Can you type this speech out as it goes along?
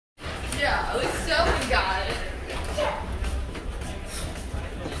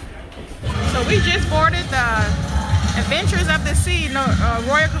We just boarded the Adventures of the Sea,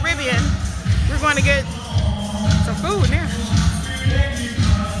 Royal Caribbean. We're going to get some food now.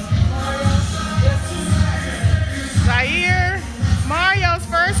 Zaire, Mario's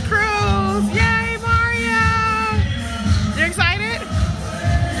first cruise. Yay, Mario! You excited?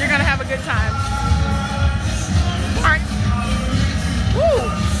 You're gonna have a good time. All right. Woo!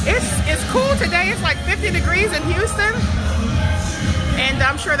 It's cool today. It's like 50 degrees in Houston, and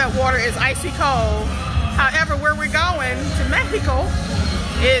I'm sure that water is icy cold. However, where we're going to Mexico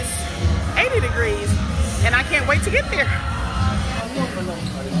is 80 degrees, and I can't wait to get there.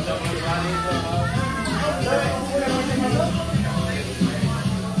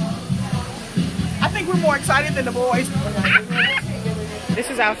 I think we're more excited than the boys. This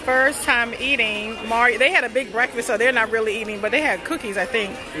is our first time eating. Mario, they had a big breakfast, so they're not really eating, but they had cookies, I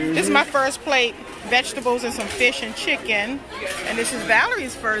think. This is my first plate, vegetables and some fish and chicken. And this is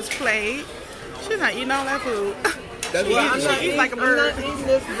Valerie's first plate. She's not eating all that food. She eats like a bird. I'm not eating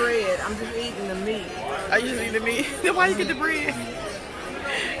this bread. I'm just eating the meat. Are you just eating the meat? Then why you get the bread?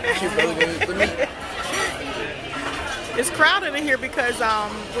 She's really good at the meat. It's crowded in here because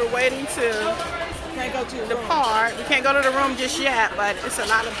we're waiting to depart. We can't go to the room just yet, but it's a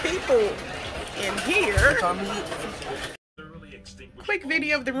lot of people in here. Quick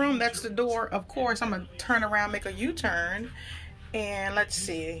video of the room. That's the door. Of course, I'm gonna turn around, make a U-turn, and let's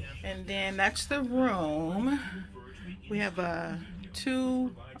see. And then that's the room. We have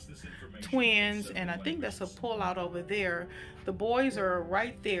two twins, and I think that's a pull-out over there. The boys are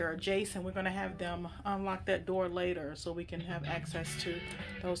right there, Jason. We're gonna have them unlock that door later so we can have access to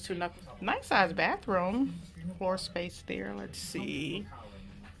those two. Nice size bathroom, floor space there. Let's see.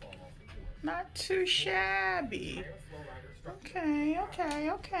 Not too shabby. Okay.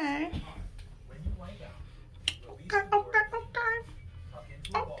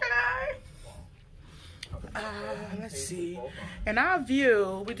 Let's see. In our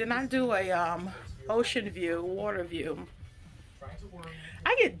view, we did not do a ocean view, water view.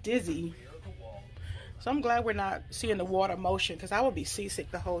 I get dizzy, so I'm glad we're not seeing the water motion, because I would be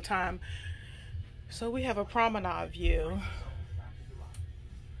seasick the whole time. So we have a promenade view,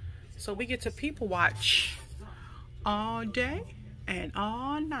 so we get to people watch all day and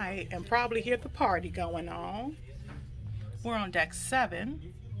all night, and probably hear the party going on. We're on deck 7,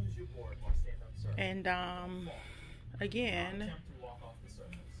 and again,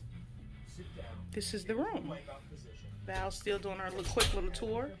 this is the room. Val's still doing her quick little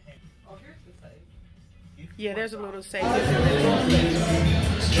tour. Yeah, there's a little safe.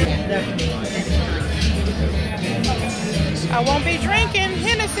 I won't be drinking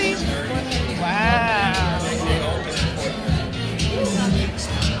Hennessy. Wow.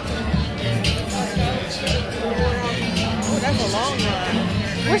 Oh, that's a long run.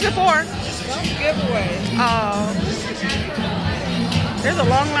 What's it for? Some giveaway. Oh. There's a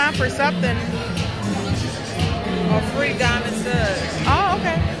long line for something. Or free diamond studs. Oh,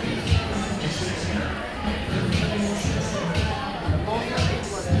 okay.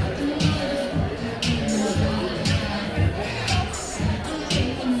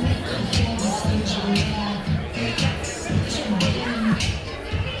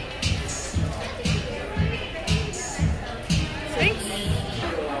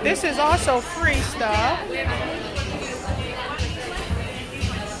 This is also free stuff.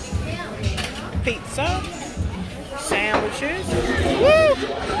 Pizza. Sandwiches. Woo!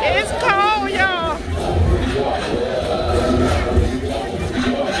 It's cold, y'all.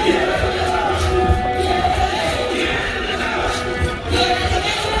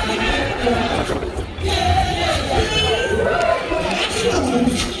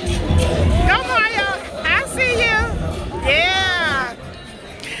 Go, Mario. I see you. Yeah.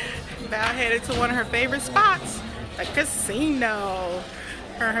 Val headed to one of her favorite spots, a casino.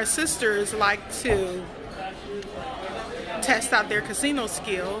 Her and her sisters like to test out their casino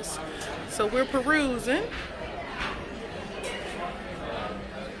skills, so we're perusing.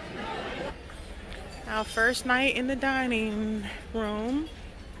 Our first night in the dining room.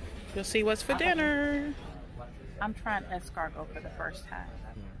 You'll see what's for dinner. I'm trying escargot for the first time.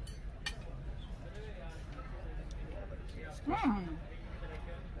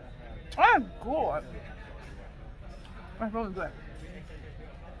 That's good. That's really good.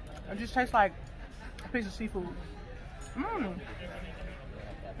 It just tastes like a piece of seafood.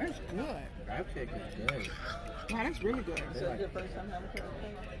 That's good. Crab cake is good. Wow, that's really good. So it's your first time having crab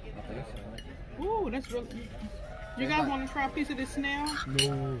cake? I think so. Ooh, that's really. You guys want to try a piece of this snail?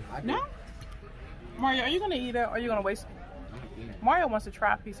 No. No? Mario, are you gonna eat it or are you gonna waste it? Mario wants to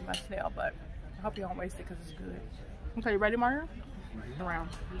try a piece of my snail, but I hope you don't waste it because it's good. Okay, you ready, Mario? Around.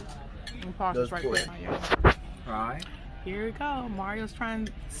 And pause this right quick. Alright. Here we go. Mario's trying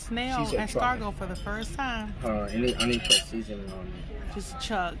snail escargot for the first time. I need to put seasoning on it. Just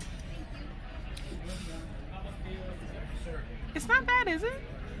chug. It's not bad, is it?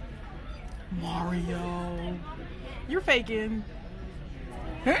 Mario. You're faking.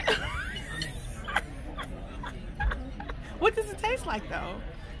 What does it taste like though?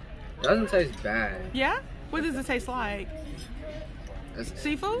 It doesn't taste bad. Yeah? What does it taste like?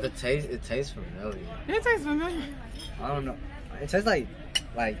 Seafood? It tastes familiar. It tastes familiar. I don't know. It tastes like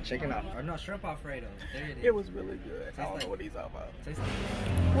chicken or no, shrimp Alfredo. There it is. It was really good. I don't know what he's all about. Like...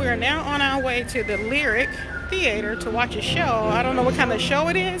 We are now on our way to the Lyric Theater to watch a show. I don't know what kind of show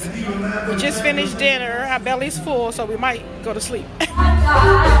it is. We just finished dinner. Our belly's full, so we might go to sleep.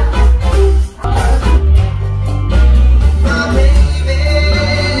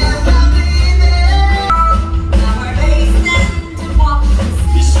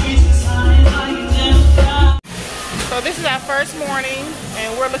 So this is our first morning,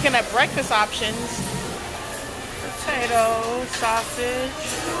 and we're looking at breakfast options. Potatoes, sausage,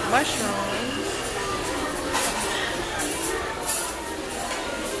 mushrooms.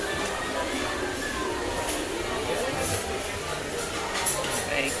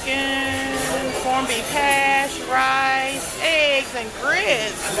 Bacon, corned beef hash, rice, eggs, and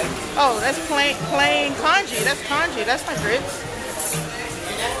grits. Oh, that's plain congee. That's congee. That's not grits.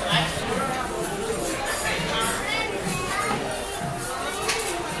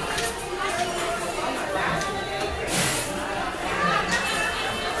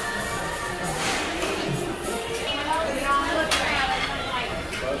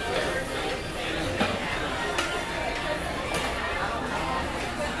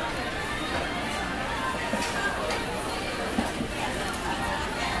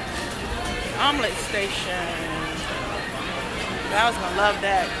 Omelet station. I was gonna love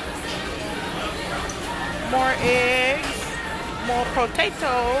that. More eggs, more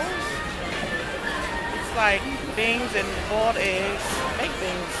potatoes. It's like beans and boiled eggs, baked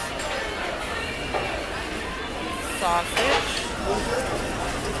beans. Sausage.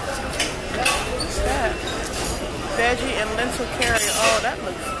 What's that? Veggie and lentil curry. Oh, that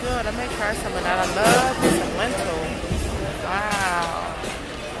looks good. I may try some of that. I love some lentil. Wow.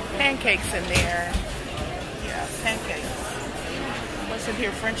 Pancakes in there. Yeah, pancakes. What's in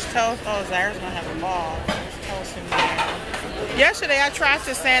here? French toast. Oh, Zara's gonna have a ball. French toast in there. Yesterday I tried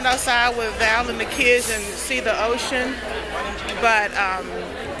to stand outside with Val and the kids and see the ocean, but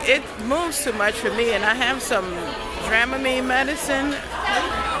it moves too much for me, and I have some Dramamine medicine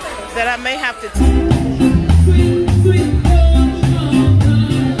that I may have to take.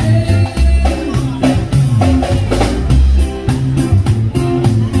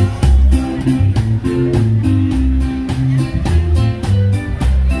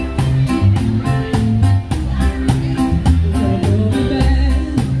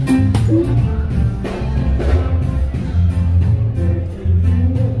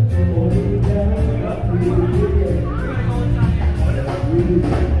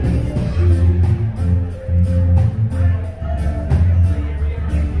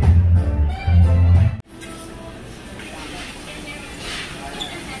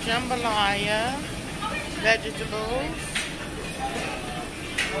 Jambalaya, vegetables,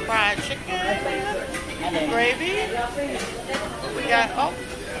 fried chicken, gravy. We got, oh,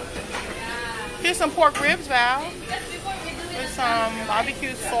 here's some pork ribs, Val, with some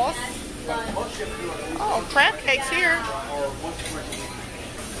barbecue sauce. Oh, crab cakes here.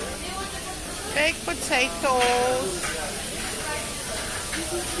 Baked potatoes.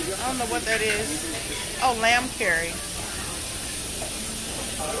 I don't know what that is. Oh, lamb curry.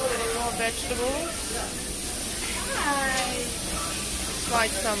 More vegetables. It's like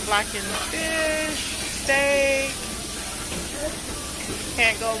some blackened fish, steak.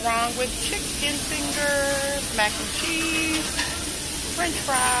 Can't go wrong with chicken fingers, mac and cheese, French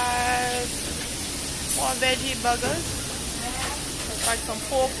fries, more veggie burgers. It's like some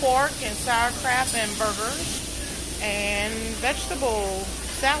pulled pork and sauerkraut and burgers, and vegetable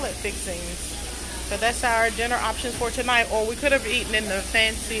salad fixings. So that's our dinner options for tonight. Or we could have eaten in the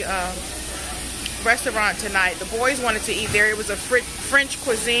fancy restaurant tonight. The boys wanted to eat there. It was a French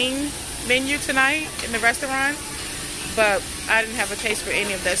cuisine menu tonight in the restaurant. But I didn't have a taste for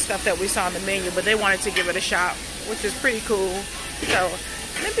any of that stuff that we saw on the menu. But they wanted to give it a shot, which is pretty cool. So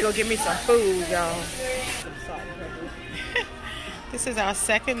let me go get me some food, y'all. This is our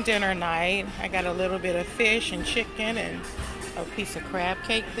second dinner night. I got a little bit of fish and chicken and a piece of crab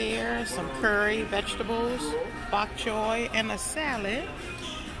cake there, some curry, vegetables, bok choy, and a salad.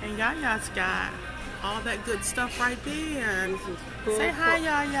 And Yaya's got all that good stuff right there. This is pulled Say hi, pork.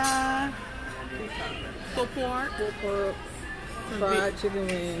 Yaya. Pulled pork. Pulled pork, fried chicken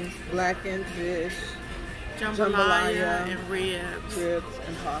wings, blackened fish, Jambalaya and ribs. and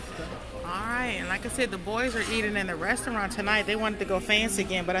pasta. Alright, and like I said, the boys are eating in the restaurant tonight. They wanted to go fancy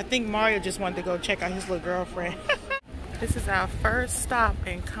again, but I think Mario just wanted to go check out his little girlfriend. This is our first stop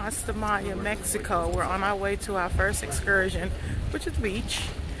in Costa Maya, Mexico. We're on our way to our first excursion, which is the beach.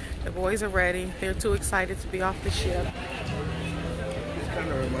 The boys are ready. They're too excited to be off the ship. This kind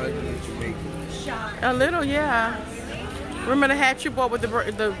of reminds me of Jamaica. A little, yeah. Remember the hat you bought with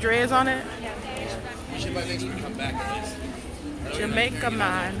the dreads on it? Shit might make me come back at least. Jamaica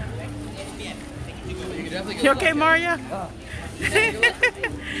man. You okay, Mario?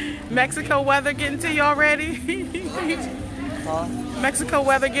 Mexico weather getting to you already? Huh? Mexico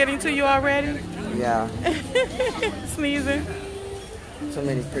weather getting to you already? Yeah. Sneezing. So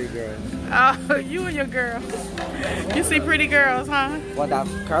many pretty girls. Oh, you and your girls. You see pretty girls, huh? Well, that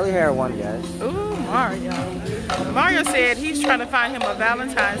curly hair one, guys. Ooh, Mario. Mario said he's trying to find him a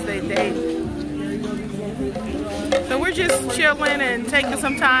Valentine's Day date. So we're just chilling and taking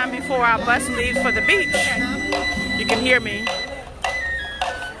some time before our bus leaves for the beach. You can hear me.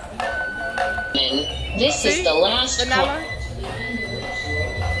 This is the last vanilla.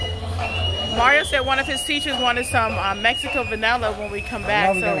 Mario said one of his teachers wanted some Mexican vanilla when we come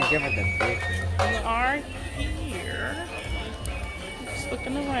back. We're gonna give her the big one. We are here, just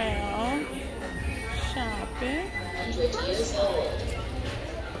looking around, shopping.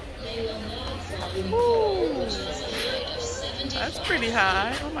 Ooh, that's pretty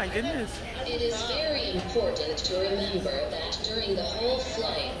high. Oh my goodness. It is very important to remember that during the whole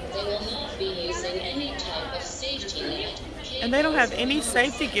flight, they will not be using any type of safety net. And they don't have any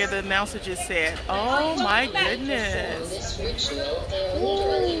safety gear, the announcer just said. Oh my goodness. This ritual, they are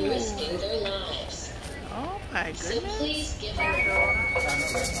literally risking their lives. Oh my So goodness. please give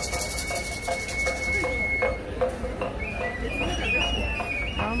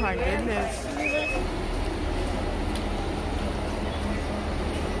Oh my goodness.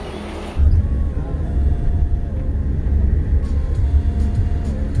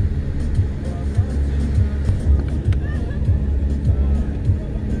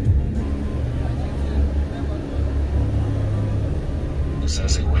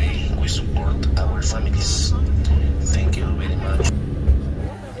 As a way we support our families. Thank you very much.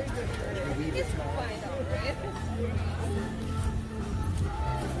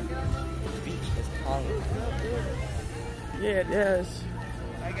 Yeah, it is.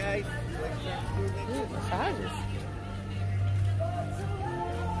 Hi guys. Ooh, massages.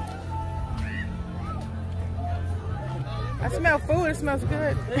 I smell food. It smells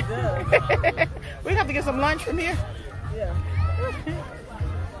good. We have to get some lunch from here. Yeah.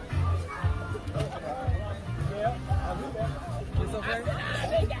 It's okay?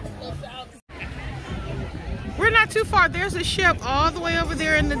 We're not too far. There's a ship all the way over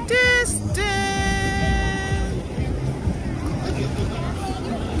there in the distance.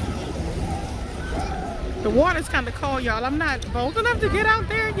 The water's kind of cold, y'all. I'm not bold enough to get out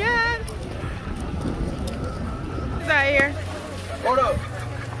there yet. Who's out here? Hold up.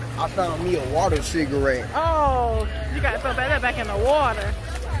 I found me a water cigarette. Oh, you gotta throw that back in the water.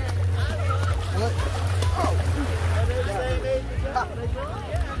 What?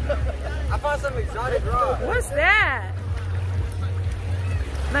 I found some exotic rock. What's that?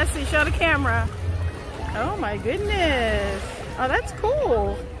 Let's see, show the camera. Oh my goodness. Oh, that's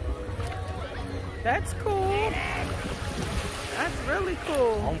cool. That's cool. That's really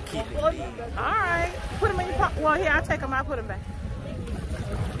cool. I'm keeping these. All right. Put them in your pocket. Well, here, I'll take them. I'll put them back.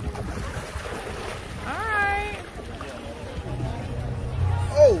 All right.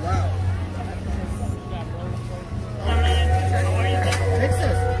 Oh, wow.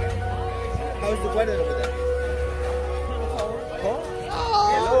 Texas. How's the weather over there?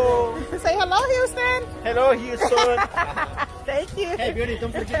 Oh. Say hello, Houston. Hello, Houston. Thank you. Hey, Beauty,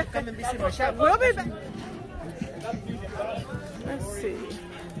 don't forget to come and visit my shop. We'll be back. Let's see.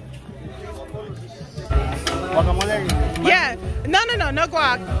 Yeah. No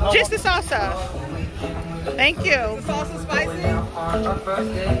guac. Just the salsa. Thank you. Salsa spicy?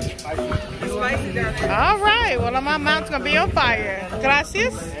 Spicy down there. All right. Well, my mouth's going to be on fire.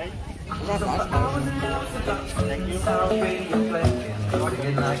 Gracias.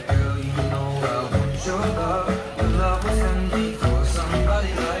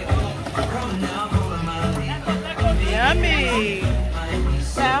 Yummy.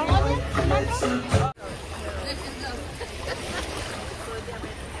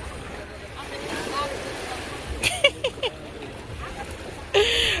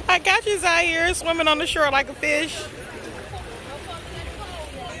 I got you, Zaire, swimming on the shore like a fish.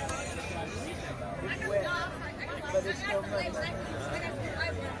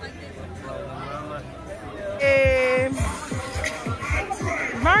 Hey.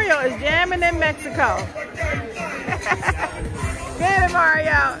 Mario is jamming in Mexico. Get it,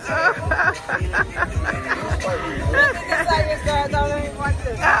 Mario.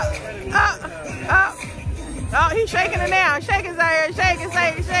 Oh, he's shaking it now. Shake it, Zaire. Shake it,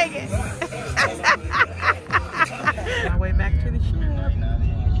 shake it, shake it. My way back to the ship.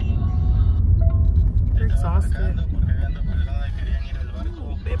 They're exhausted.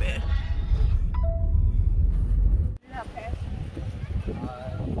 Ooh, baby.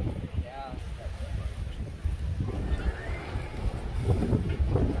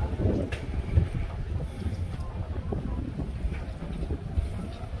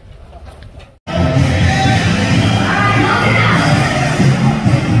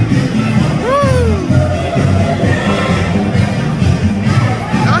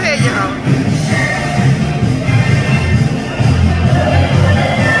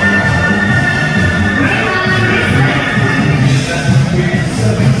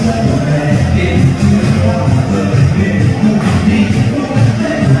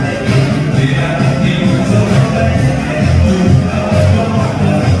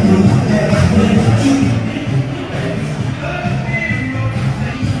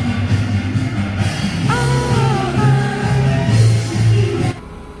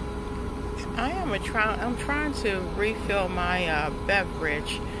 I'm trying to refill my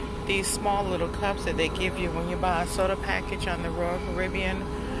beverage. These small little cups that they give you when you buy a soda package on the Royal Caribbean.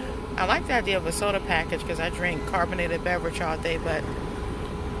 I like the idea of a soda package because I drink carbonated beverage all day, but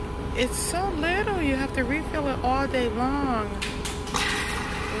it's so little. You have to refill it all day long.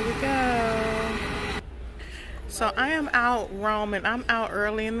 Here we go. So I am out roaming. I'm out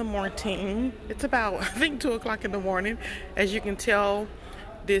early in the morning. It's about, I think, 2 o'clock in the morning. As you can tell,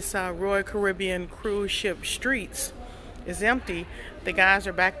 this Royal Caribbean cruise ship streets is empty. The guys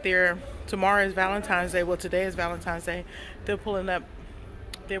are back there. Tomorrow is Valentine's Day. Well, today is Valentine's Day. They're putting up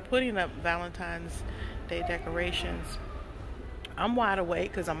Valentine's Day decorations. I'm wide awake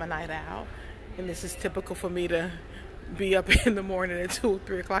because I'm a night owl, and this is typical for me to be up in the morning at 2 or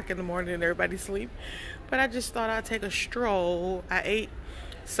 3 o'clock in the morning and everybody's asleep. But I just thought I'd take a stroll. I ate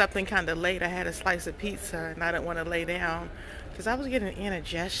something kind of late. I had a slice of pizza and I didn't want to lay down because I was getting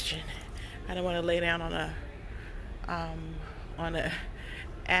indigestion. I didn't want to lay down on a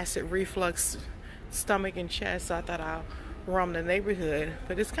acid reflux stomach and chest, so I thought I'll roam the neighborhood.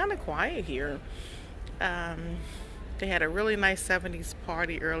 But it's kind of quiet here. They had a really nice 70s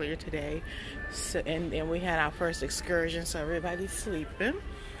party earlier today, so, and we had our first excursion, so everybody's sleeping.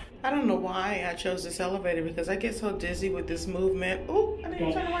 I don't know why I chose this elevator because I get so dizzy with this movement. Oh, I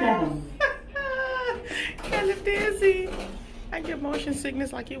didn't turn around. Kind of dizzy. I get motion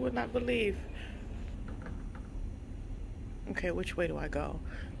sickness like you would not believe. Okay, which way do I go?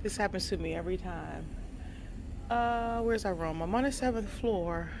 This happens to me every time. Where's our room? I'm on the 7th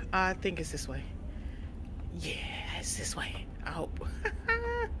floor. I think it's this way. Yeah, it's this way. I hope.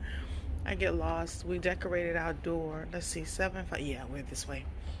 I get lost. We decorated our door. Let's see, 7, 5. Yeah, we're this way.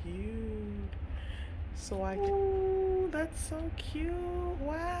 Cute. So ooh, that's so cute.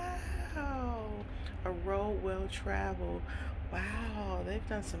 Wow. A road well traveled. Wow, they've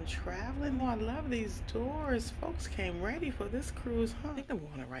done some traveling. Oh, I love these doors. Folks came ready for this cruise, huh? I think I'm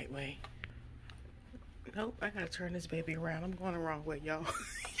going the right way. Nope, I gotta turn this baby around. I'm going the wrong way, y'all.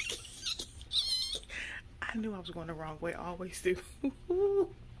 I knew I was going the wrong way. I always do.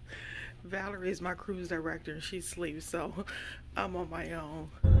 Valerie is my cruise director and she sleeps, so I'm on my own.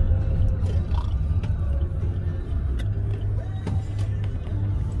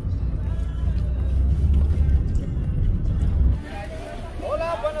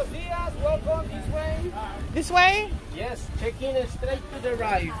 Hola, buenos dias. Welcome this way. This way? Yes, check in straight to the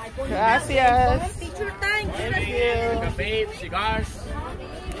right. Gracias. Thank you. Cafe, cigars.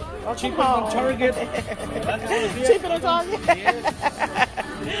 Oh, Cheaper than Target. Cheaper than Target. Yes.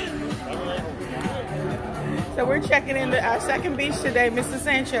 So we're checking into our second beach today, Mr.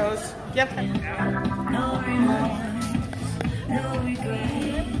 Sancho's. Yep.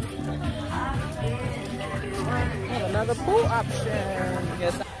 Another pool option.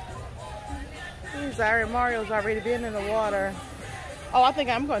 Yes. Zaire and Mario's already been in the water. Oh, I think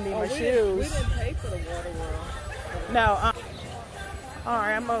I'm going to need my shoes. We didn't pay for the water world. No. All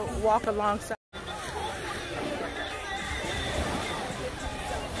right, I'm going to walk alongside.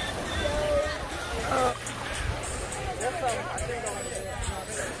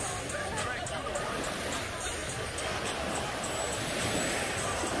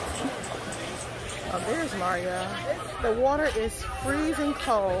 Oh, there's Mario. The water is freezing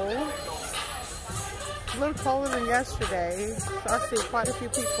cold. A little colder than yesterday. So I see quite a few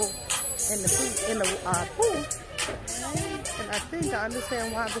people in the pool. And I think I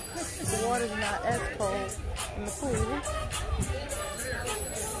understand why the water is not as cold in the pool.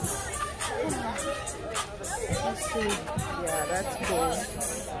 Let's see. Yeah, that's cool.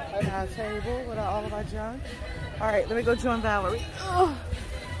 Our table with all of our junk. All right, let me go join Valerie. Oh.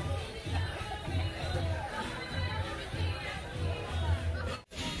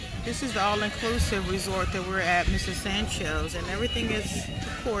 This is the all-inclusive resort that we're at, Mrs. Sancho's, and everything is,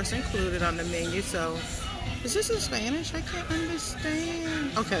 of course, included on the menu. So, is this in Spanish? I can't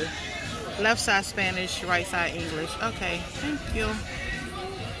understand. Okay, left side Spanish, right side English. Okay, thank you.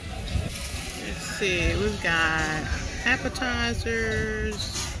 Let's see, we've got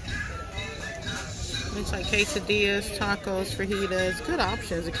appetizers. Looks like quesadillas, tacos, fajitas. Good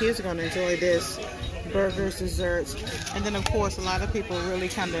options. The kids are going to enjoy this. Burgers, desserts, and then of course a lot of people really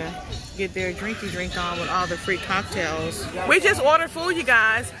kind of get their drinky drink on with all the free cocktails. We just ordered food, you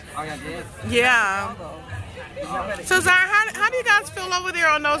guys. Oh, yeah, did? Yeah. So Zara, how do you guys feel over there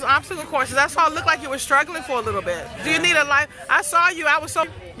on those obstacle courses? I saw it looked like you were struggling for a little bit. Do you need a life? I saw you. I was so...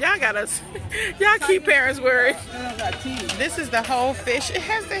 Y'all got us. Y'all keep parents worried. This is the whole fish. It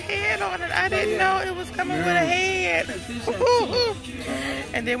has the head on it. I didn't know it was coming with a head.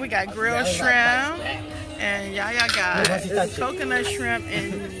 And then we got grilled shrimp. And Yaya got coconut shrimp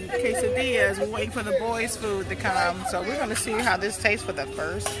and quesadillas. We're waiting for the boys' food to come. So we're going to see how this tastes for the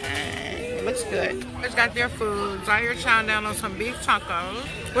first time. It looks good. It's got their food. Zaire chowing down on some beef tacos.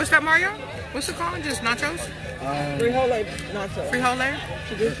 What's that, Mario? What's it called? Just nachos? Frijole nachos. Frijole?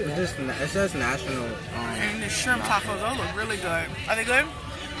 It says national. And the shrimp tacos, those look really good. Are they good?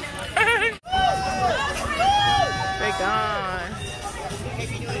 They're gone.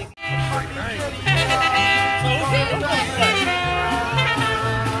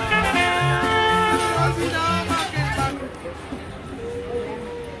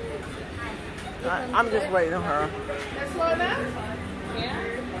 I'm just waiting on her. Slow down? Yeah.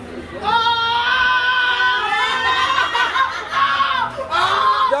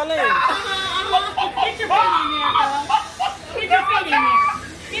 Darlene. Get your feet in there, girl. Get your feet in there.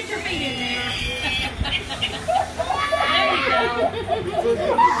 Get your feet in there. There you go.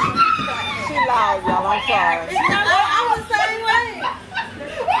 She loud, y'all. I'm sorry. I'm the same way.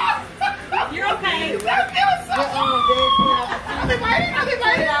 You're okay. Well,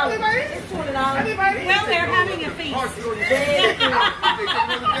 they're having a feast.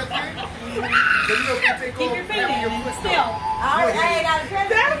 Keep your feet in still. I ain't got a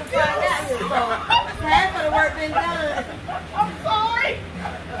credit to find out here, so half of the work been done. I'm sorry.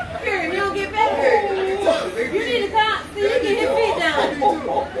 Here, you don't get better. You need to come so you can get his feet down.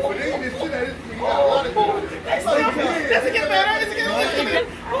 Does it get better? Does it get better?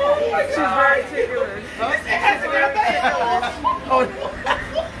 Oh my God. She's very ticklish. It has to get better. Oh,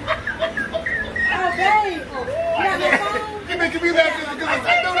 babe. You got my phone? You're making me laugh because I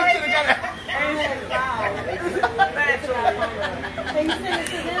know that shit got it. Can you send it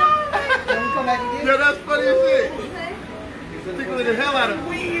to them? Yeah, that's funny as shit. Tickling the hell out of me.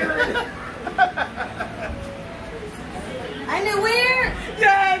 Weird. Ain't it weird?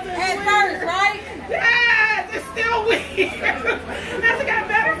 Yes, At first, right? yes, it's still weird. Has it got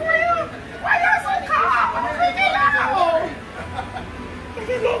better for you? Why y'all so calm? I'm freaking out.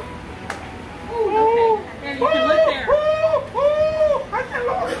 Look. Ooh, there, you can look there. I can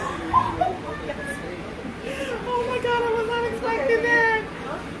look. Oh my God, I was not expecting that.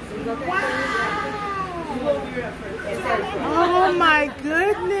 Wow. Oh my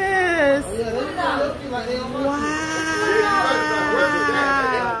goodness. Wow.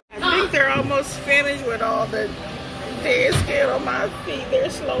 I think they're almost finished with all the dead skin on my feet. They're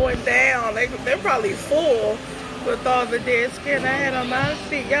slowing down. They're probably full with all the dead skin I had on my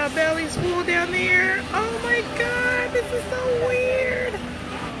feet. Y'all belly's full down there. Oh my God, this is so weird.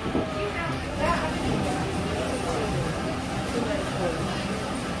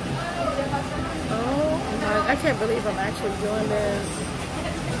 Oh my, I can't believe I'm actually doing this.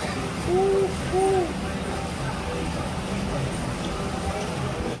 Ooh, ooh.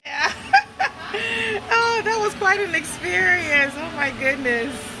 Yeah. Oh, that was quite an experience. Oh my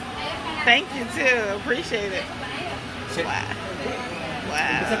goodness. Thank you too. Appreciate it. Wow.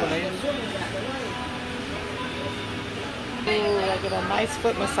 Wow. Ooh, I get a nice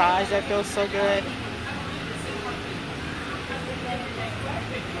foot massage. That feels so good.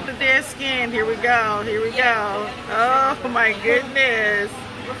 The dead skin. Here we go. Here we go. Oh my goodness.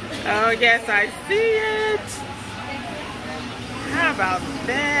 Oh yes, I see it. How about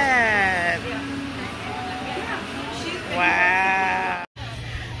that? Wow.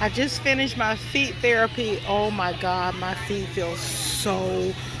 I just finished my feet therapy. Oh my God, my feet feel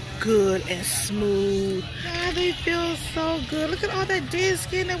so good and smooth. God, they feel so good. Look at all that dead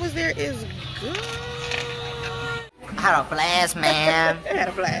skin that was there. Is good. I had a blast, man. I had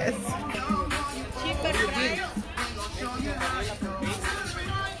a blast.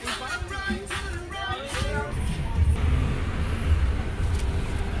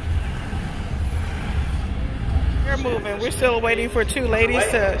 We're moving. We're still waiting for two ladies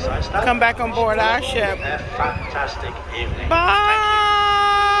to come back on board our ship. A fantastic evening. Bye!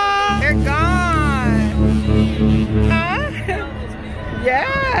 They're gone. Huh?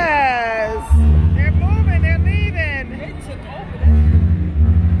 Yes. They're moving. They're leaving.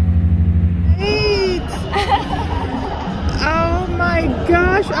 Wait. Oh my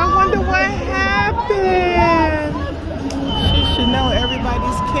gosh. I wonder what happened. She should know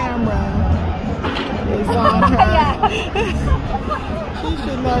everybody's camera is on her. She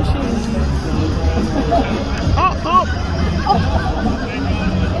should know she's... Oh.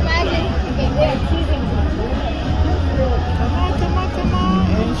 Imagine. Okay, they're teasing her. Come on.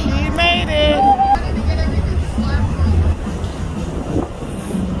 And she made it.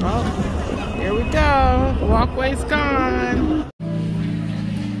 Oh, here we go. The walkway's gone.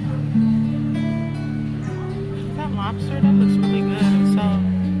 That lobster, that looks really good. So,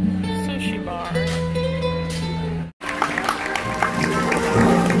 sushi bar.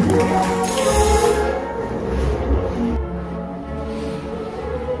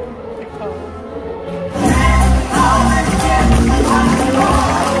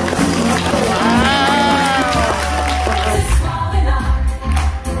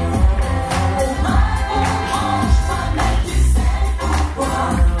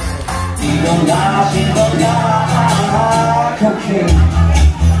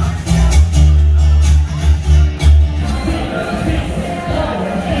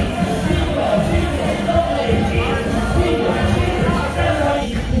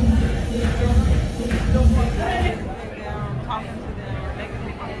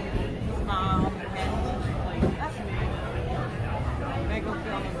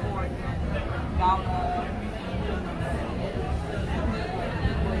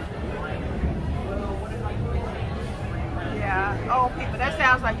 Yeah, old people. That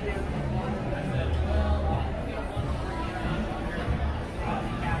sounds like you.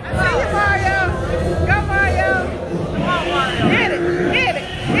 I see you, Mario. Go, Mario. Come on, Mario. Get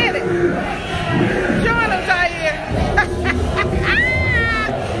it. Join us out here.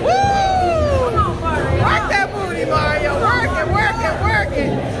 Woo! Work that booty, Mario. Work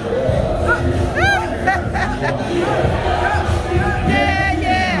it.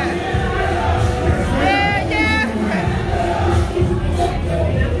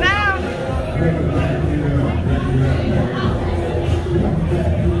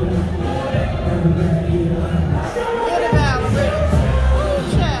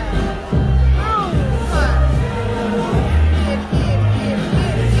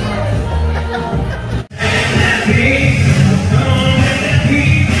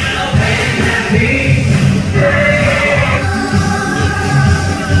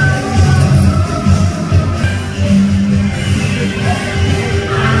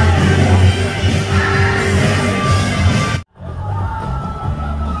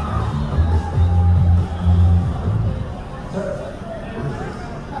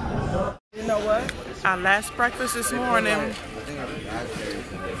 Our last breakfast this morning.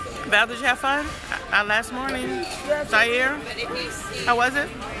 Val, did you have fun? Our last morning. Zaire? How was it?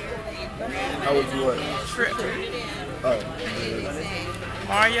 How was your Trip. Oh.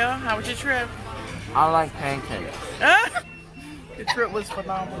 Mario, how was your trip? I like pancakes. The trip was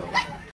phenomenal.